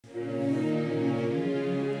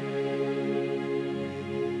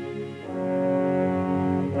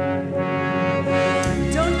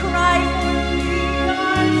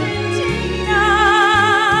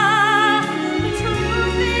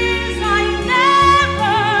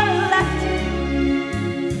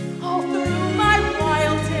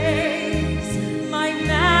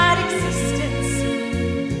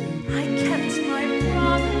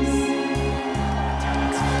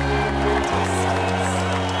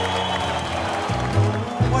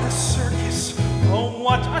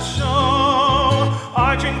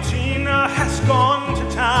Argentina has gone to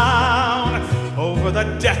town over the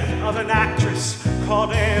death of an actress called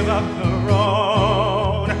Eva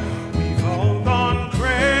Perón. We've all gone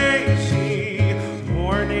crazy,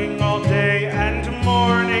 mourning all day and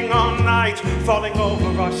mourning all night, falling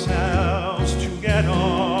over ourselves to get all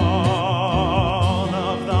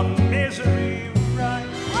of the misery right.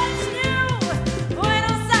 What's new?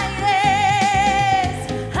 Buenos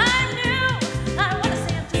Aires. I'm new. I wanna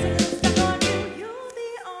say I'm just a little stuck on you. You'll be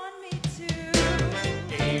on me too.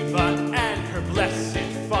 Eva and her blessed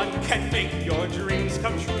fun can make your dreams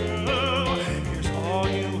come true. Here's all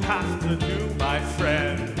you have to do, my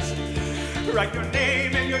friends. Write your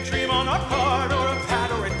name and your dream on a card or a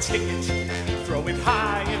pad or a ticket. Throw it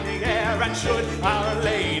high in the air and should Our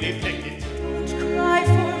Lady pick it. Don't cry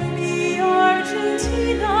for me,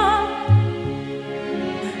 Argentina.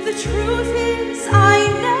 The truth